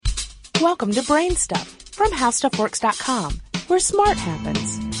Welcome to Brain Stuff from HowStuffWorks.com, where smart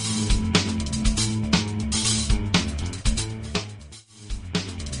happens.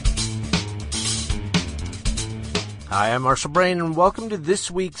 Hi, I'm Marshall Brain, and welcome to this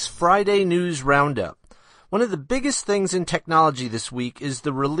week's Friday News Roundup. One of the biggest things in technology this week is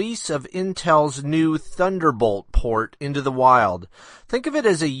the release of Intel's new Thunderbolt port into the wild. Think of it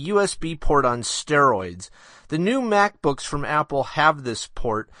as a USB port on steroids. The new MacBooks from Apple have this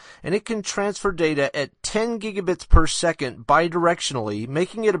port, and it can transfer data at 10 gigabits per second bidirectionally,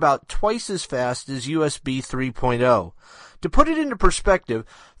 making it about twice as fast as USB 3.0. To put it into perspective,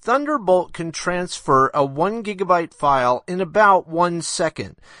 Thunderbolt can transfer a 1 gigabyte file in about 1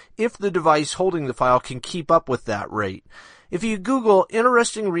 second, if the device holding the file can keep up with that rate. If you Google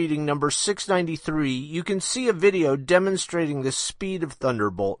interesting reading number 693, you can see a video demonstrating the speed of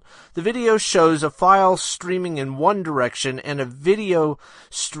Thunderbolt. The video shows a file streaming in one direction and a video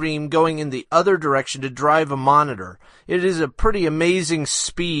stream going in the other direction to drive a monitor. It is a pretty amazing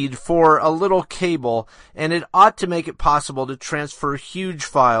speed for a little cable, and it ought to make it possible to transfer huge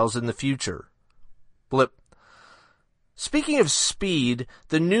files in the future. Blip. Speaking of speed,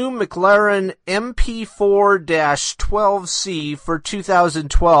 the new McLaren MP4-12C for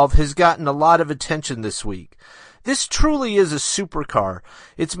 2012 has gotten a lot of attention this week. This truly is a supercar.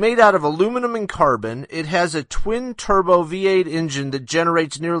 It's made out of aluminum and carbon. It has a twin-turbo V8 engine that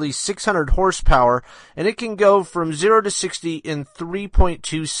generates nearly 600 horsepower, and it can go from 0 to 60 in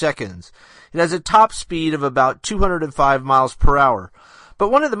 3.2 seconds. It has a top speed of about 205 miles per hour. But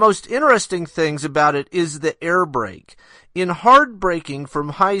one of the most interesting things about it is the air brake. In hard braking from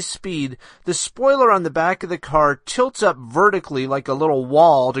high speed, the spoiler on the back of the car tilts up vertically like a little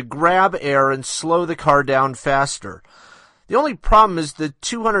wall to grab air and slow the car down faster. The only problem is the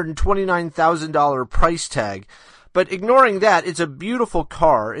 $229,000 price tag. But ignoring that, it's a beautiful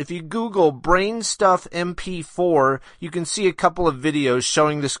car. If you Google Brain Stuff MP4, you can see a couple of videos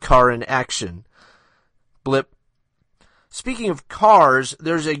showing this car in action. Blip. Speaking of cars,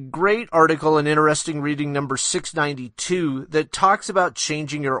 there's a great article in interesting reading number 692 that talks about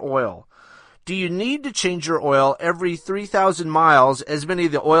changing your oil. Do you need to change your oil every 3,000 miles, as many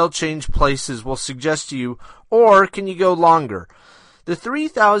of the oil change places will suggest to you, or can you go longer? The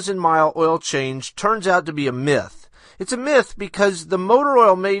 3,000-mile oil change turns out to be a myth. It's a myth because the motor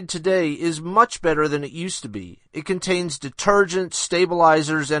oil made today is much better than it used to be. It contains detergents,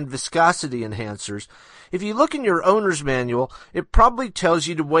 stabilizers, and viscosity enhancers. If you look in your owner's manual, it probably tells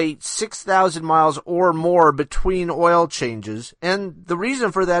you to wait 6,000 miles or more between oil changes, and the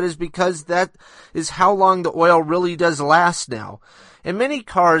reason for that is because that is how long the oil really does last now. And many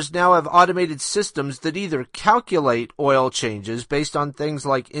cars now have automated systems that either calculate oil changes based on things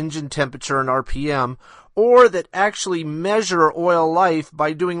like engine temperature and RPM, or that actually measure oil life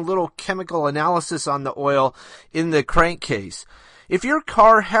by doing little chemical analysis on the oil in the crankcase. If your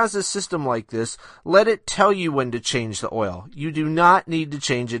car has a system like this, let it tell you when to change the oil. You do not need to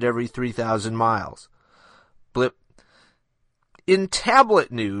change it every 3,000 miles. Blip. In tablet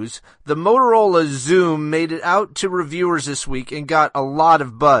news, the Motorola Xoom made it out to reviewers this week and got a lot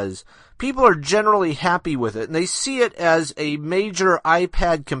of buzz. People are generally happy with it, and they see it as a major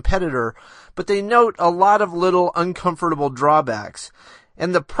iPad competitor, but they note a lot of little uncomfortable drawbacks.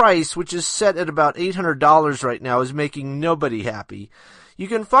 And the price, which is set at about $800 right now, is making nobody happy. You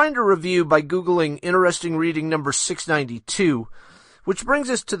can find a review by Googling interesting reading number 692, which brings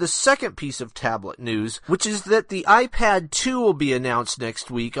us to the second piece of tablet news, which is that the iPad 2 will be announced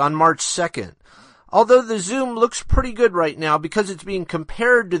next week on March 2nd. Although the Xoom looks pretty good right now because it's being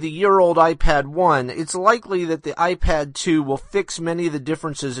compared to the year-old iPad 1, it's likely that the iPad 2 will fix many of the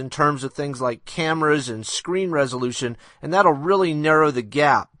differences in terms of things like cameras and screen resolution, and that'll really narrow the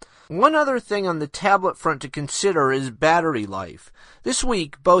gap. One other thing on the tablet front to consider is battery life. This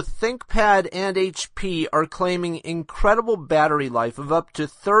week, both ThinkPad and HP are claiming incredible battery life of up to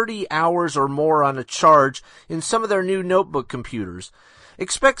 30 hours or more on a charge in some of their new notebook computers.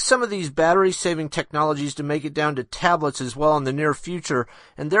 Expect some of these battery-saving technologies to make it down to tablets as well in the near future,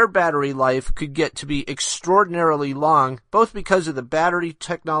 and their battery life could get to be extraordinarily long, both because of the battery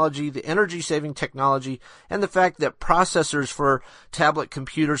technology, the energy-saving technology, and the fact that processors for tablet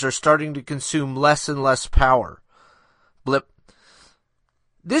computers are starting to consume less and less power. Blip.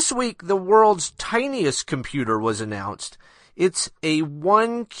 This week, the world's tiniest computer was announced. It's a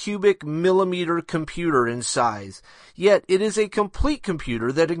 1 cubic millimeter computer in size, yet it is a complete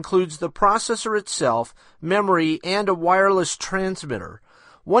computer that includes the processor itself, memory, and a wireless transmitter.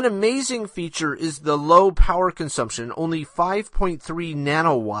 One amazing feature is the low power consumption, only 5.3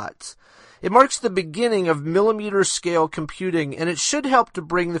 nanowatts. It marks the beginning of millimeter-scale computing, and it should help to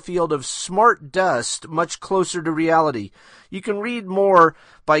bring the field of smart dust much closer to reality. You can read more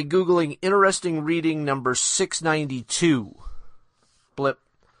by Googling interesting reading number 692. Blip.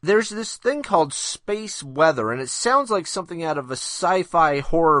 There's this thing called space weather, and it sounds like something out of a sci-fi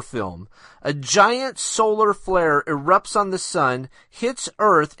horror film. A giant solar flare erupts on the sun, hits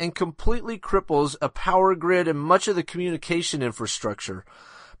Earth, and completely cripples a power grid and much of the communication infrastructure.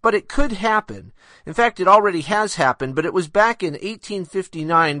 But it could happen. In fact, it already has happened, but it was back in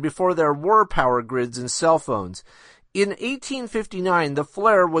 1859 before there were power grids and cell phones. In 1859, the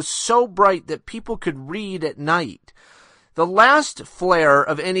flare was so bright that people could read at night. The last flare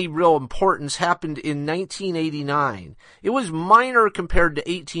of any real importance happened in 1989. It was minor compared to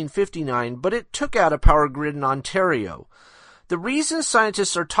 1859, but it took out a power grid in Ontario. The reason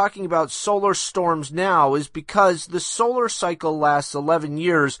scientists are talking about solar storms now is because the solar cycle lasts 11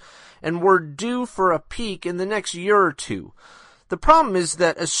 years, and we're due for a peak in the next year or two. The problem is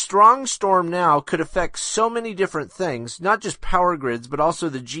that a strong storm now could affect so many different things, not just power grids, but also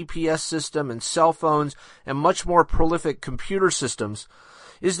the GPS system and cell phones and much more prolific computer systems.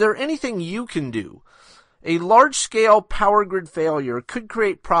 Is there anything you can do? A large-scale power grid failure could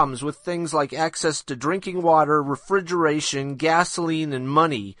create problems with things like access to drinking water, refrigeration, gasoline, and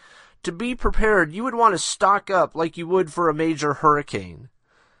money. To be prepared, you would want to stock up like you would for a major hurricane.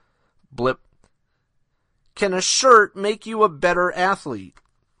 Blip. Can a shirt make you a better athlete?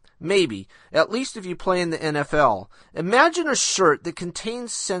 Maybe, at least if you play in the NFL. Imagine a shirt that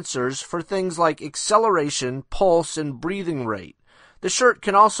contains sensors for things like acceleration, pulse, and breathing rate. The shirt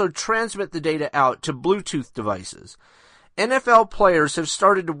can also transmit the data out to Bluetooth devices. NFL players have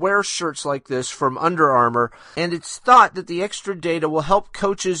started to wear shirts like this from Under Armour, and it's thought that the extra data will help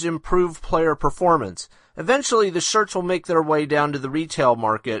coaches improve player performance. Eventually, the shirts will make their way down to the retail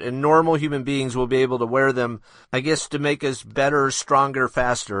market, and normal human beings will be able to wear them, I guess, to make us better, stronger,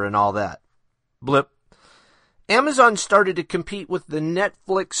 faster, and all that. Blip. Amazon started to compete with the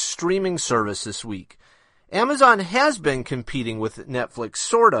Netflix streaming service this week. Amazon has been competing with Netflix,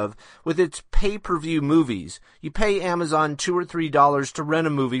 sort of, with its pay-per-view movies. You pay Amazon $2 or $3 to rent a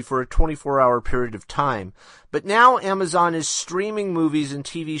movie for a 24-hour period of time. But now Amazon is streaming movies and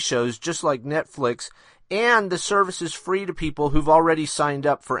TV shows just like Netflix, and the service is free to people who've already signed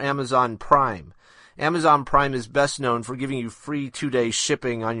up for Amazon Prime. Amazon Prime is best known for giving you free 2-day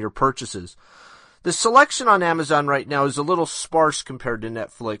shipping on your purchases. The selection on Amazon right now is a little sparse compared to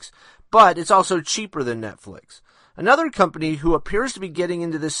Netflix, but it's also cheaper than Netflix. Another company who appears to be getting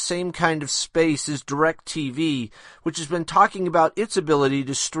into this same kind of space is DirecTV, which has been talking about its ability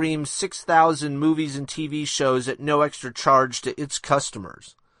to stream 6,000 movies and TV shows at no extra charge to its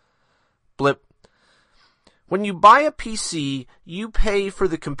customers. Blip. When you buy a PC, you pay for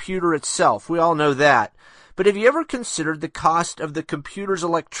the computer itself. We all know that. But have you ever considered the cost of the computer's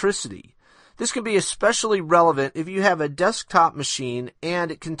electricity? This can be especially relevant if you have a desktop machine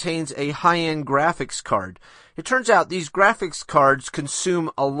and it contains a high-end graphics card. It turns out these graphics cards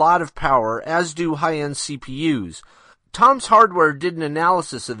consume a lot of power, as do high-end CPUs. Tom's Hardware did an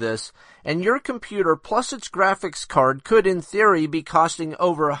analysis of this, and your computer plus its graphics card could, in theory, be costing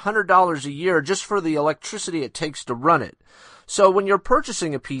over $100 a year just for the electricity it takes to run it. So when you're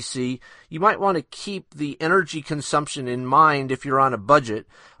purchasing a PC, you might want to keep the energy consumption in mind if you're on a budget.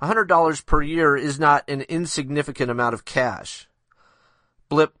 $100 per year is not an insignificant amount of cash.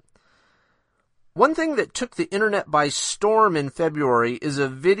 Blip. One thing that took the internet by storm in February is a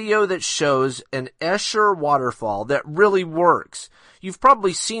video that shows an Escher waterfall that really works. You've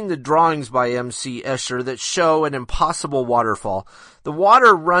probably seen the drawings by MC Escher that show an impossible waterfall. The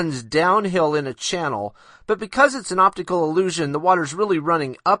water runs downhill in a channel, but because it's an optical illusion, the water's really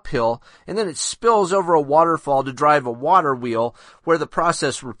running uphill, and then it spills over a waterfall to drive a water wheel where the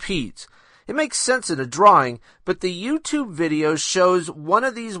process repeats. It makes sense in a drawing, but the YouTube video shows one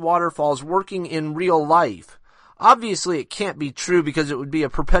of these waterfalls working in real life. Obviously, it can't be true because it would be a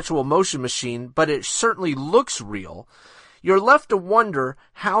perpetual motion machine, but it certainly looks real. You're left to wonder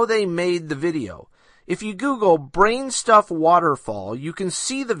how they made the video. If you Google Brainstuff Waterfall, you can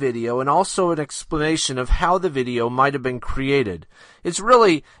see the video and also an explanation of how the video might have been created. It's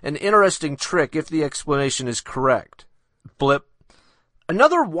really an interesting trick if the explanation is correct. Blip.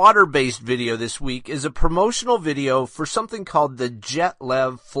 Another water-based video this week is a promotional video for something called the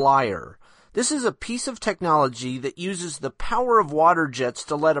JetLev Flyer. This is a piece of technology that uses the power of water jets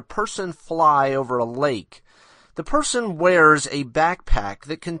to let a person fly over a lake. The person wears a backpack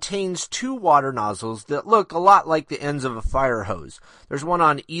that contains 2 water nozzles that look a lot like the ends of a fire hose. There's one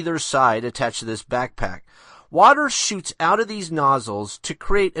on either side attached to this backpack. Water shoots out of these nozzles to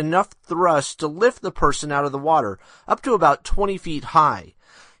create enough thrust to lift the person out of the water, up to about 20 feet high.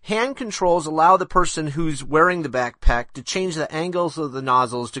 Hand controls allow the person who's wearing the backpack to change the angles of the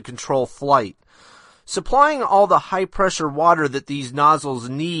nozzles to control flight. Supplying all the high-pressure water that these nozzles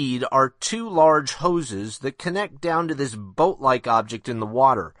need are two large hoses that connect down to this boat-like object in the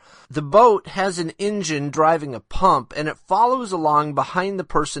water. The boat has an engine driving a pump, and it follows along behind the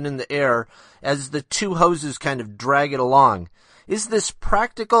person in the air as the two hoses kind of drag it along. Is this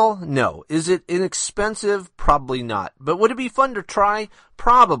practical? No. Is it inexpensive? Probably not. But would it be fun to try?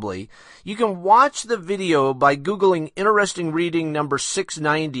 Probably. You can watch the video by Googling interesting reading number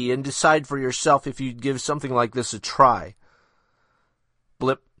 690 and decide for yourself if you'd give something like this a try.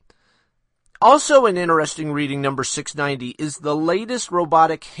 Blip. Also an interesting reading number 690 is the latest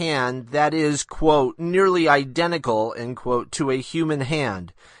robotic hand that is, quote, nearly identical, end quote, to a human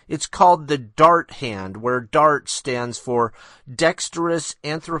hand. It's called the DART hand, where DART stands for Dexterous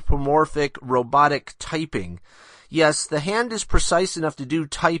Anthropomorphic Robotic Typing. Yes, the hand is precise enough to do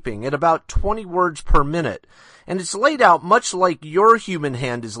typing at about 20 words per minute, and it's laid out much like your human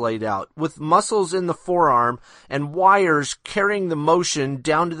hand is laid out, with muscles in the forearm and wires carrying the motion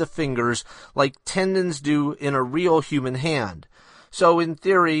down to the fingers like tendons do in a real human hand. So in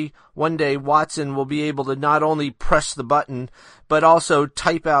theory, one day Watson will be able to not only press the button, but also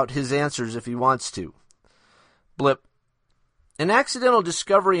type out his answers if he wants to. Blip. An accidental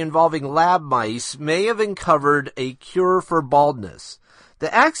discovery involving lab mice may have uncovered a cure for baldness.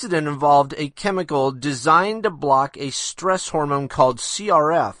 The accident involved a chemical designed to block a stress hormone called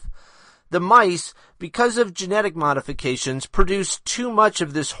CRF. The mice, because of genetic modifications, produced too much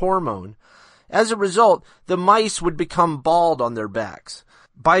of this hormone. As a result, the mice would become bald on their backs.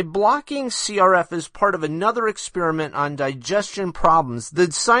 By blocking CRF as part of another experiment on digestion problems,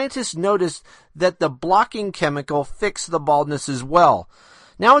 the scientists noticed that the blocking chemical fixed the baldness as well.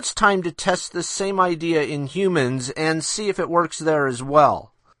 Now it's time to test the same idea in humans and see if it works there as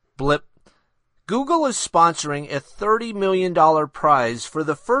well. Blip. Google is sponsoring a $30 million prize for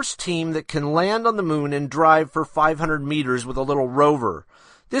the first team that can land on the moon and drive for 500 meters with a little rover.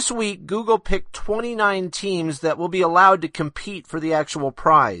 This week, Google picked 29 teams that will be allowed to compete for the actual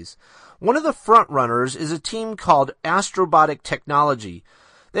prize. One of the frontrunners is a team called Astrobotic Technology.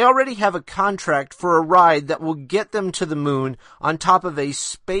 They already have a contract for a ride that will get them to the moon on top of a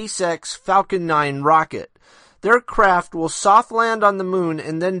SpaceX Falcon 9 rocket. Their craft will soft land on the moon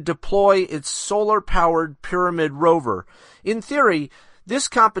and then deploy its solar-powered Pyramid rover. In theory, this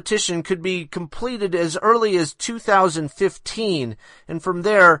competition could be completed as early as 2015, and from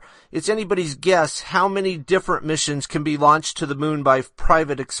there, it's anybody's guess how many different missions can be launched to the moon by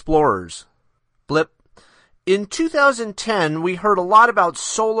private explorers. Blip. In 2010, we heard a lot about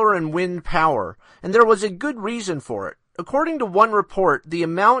solar and wind power, and there was a good reason for it. According to one report, the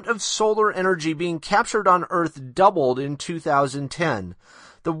amount of solar energy being captured on Earth doubled in 2010.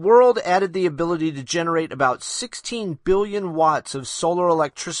 The world added the ability to generate about 16 billion watts of solar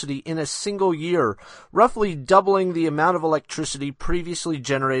electricity in a single year, roughly doubling the amount of electricity previously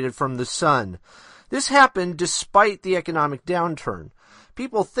generated from the sun. This happened despite the economic downturn.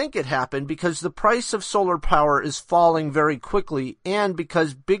 People think it happened because the price of solar power is falling very quickly and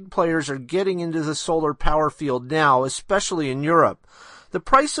because big players are getting into the solar power field now, especially in Europe. The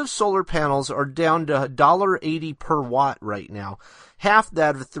price of solar panels are down to $1.80 per watt right now, half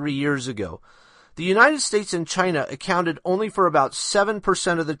that of 3 years ago. The United States and China accounted only for about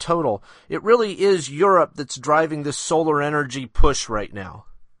 7% of the total. It really is Europe that's driving the solar energy push right now.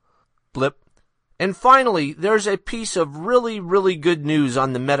 Blip. And finally, there's a piece of really good news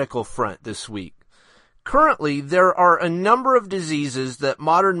on the medical front this week. Currently, there are a number of diseases that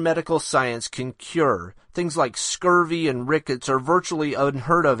modern medical science can cure. Things like scurvy and rickets are virtually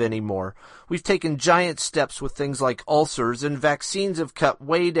unheard of anymore. We've taken giant steps with things like ulcers, and vaccines have cut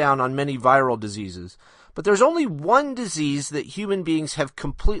way down on many viral diseases. But there's only one disease that human beings have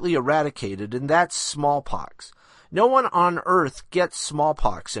completely eradicated, and that's smallpox. No one on Earth gets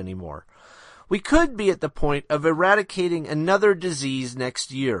smallpox anymore. We could be at the point of eradicating another disease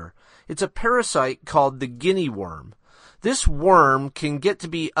next year. It's a parasite called the guinea worm. This worm can get to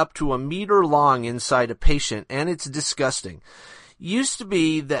be up to 1 meter long inside a patient, and it's disgusting. Used to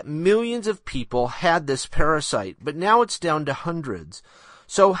be that millions of people had this parasite, but now it's down to hundreds.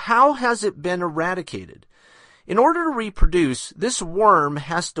 So how has it been eradicated? In order to reproduce, this worm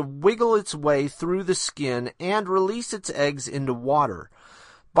has to wiggle its way through the skin and release its eggs into water.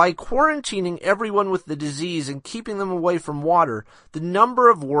 By quarantining everyone with the disease and keeping them away from water, the number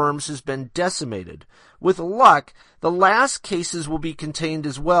of worms has been decimated. With luck, the last cases will be contained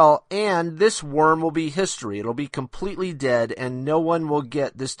as well, and this worm will be history. It'll be completely dead, and no one will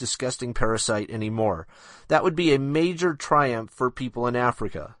get this disgusting parasite anymore. That would be a major triumph for people in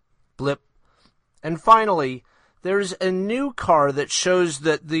Africa. Blip. And finally, there's a new car that shows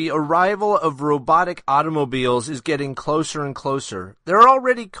that the arrival of robotic automobiles is getting closer and closer. There are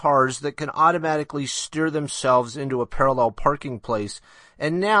already cars that can automatically steer themselves into a parallel parking place,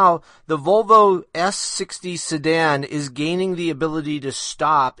 and now the Volvo S60 sedan is gaining the ability to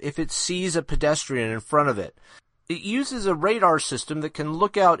stop if it sees a pedestrian in front of it. It uses a radar system that can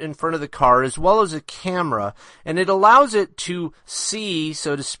look out in front of the car as well as a camera, and it allows it to see,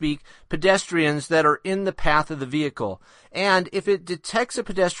 so to speak, pedestrians that are in the path of the vehicle. And if it detects a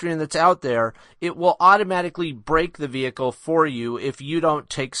pedestrian that's out there, it will automatically brake the vehicle for you if you don't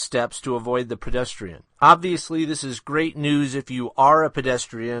take steps to avoid the pedestrian. Obviously, this is great news if you are a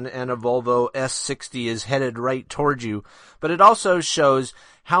pedestrian and a Volvo S60 is headed right towards you, but it also shows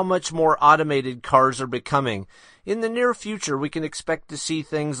how much more automated cars are becoming. In the near future, we can expect to see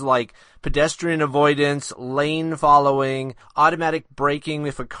things like pedestrian avoidance, lane following, automatic braking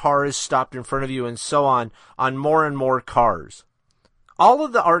if a car is stopped in front of you, and so on more and more cars. All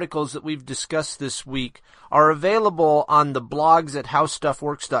of the articles that we've discussed this week are available on the blogs at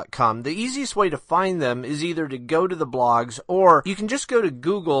howstuffworks.com. The easiest way to find them is either to go to the blogs, or you can just go to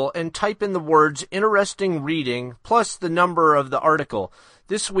Google and type in the words interesting reading plus the number of the article.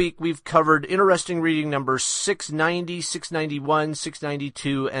 This week we've covered interesting reading numbers 690, 691,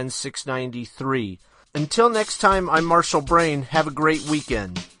 692, and 693. Until next time, I'm Marshall Brain. Have a great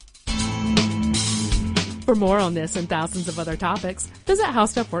weekend. For more on this and thousands of other topics, visit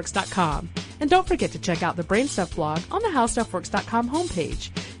HowStuffWorks.com. And don't forget to check out the Brainstuff blog on the HowStuffWorks.com homepage.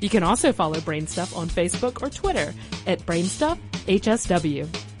 You can also follow Brainstuff on Facebook or Twitter at BrainstuffHSW.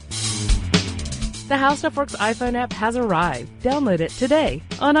 The HowStuffWorks iPhone app has arrived. Download it today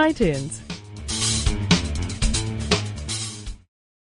on iTunes.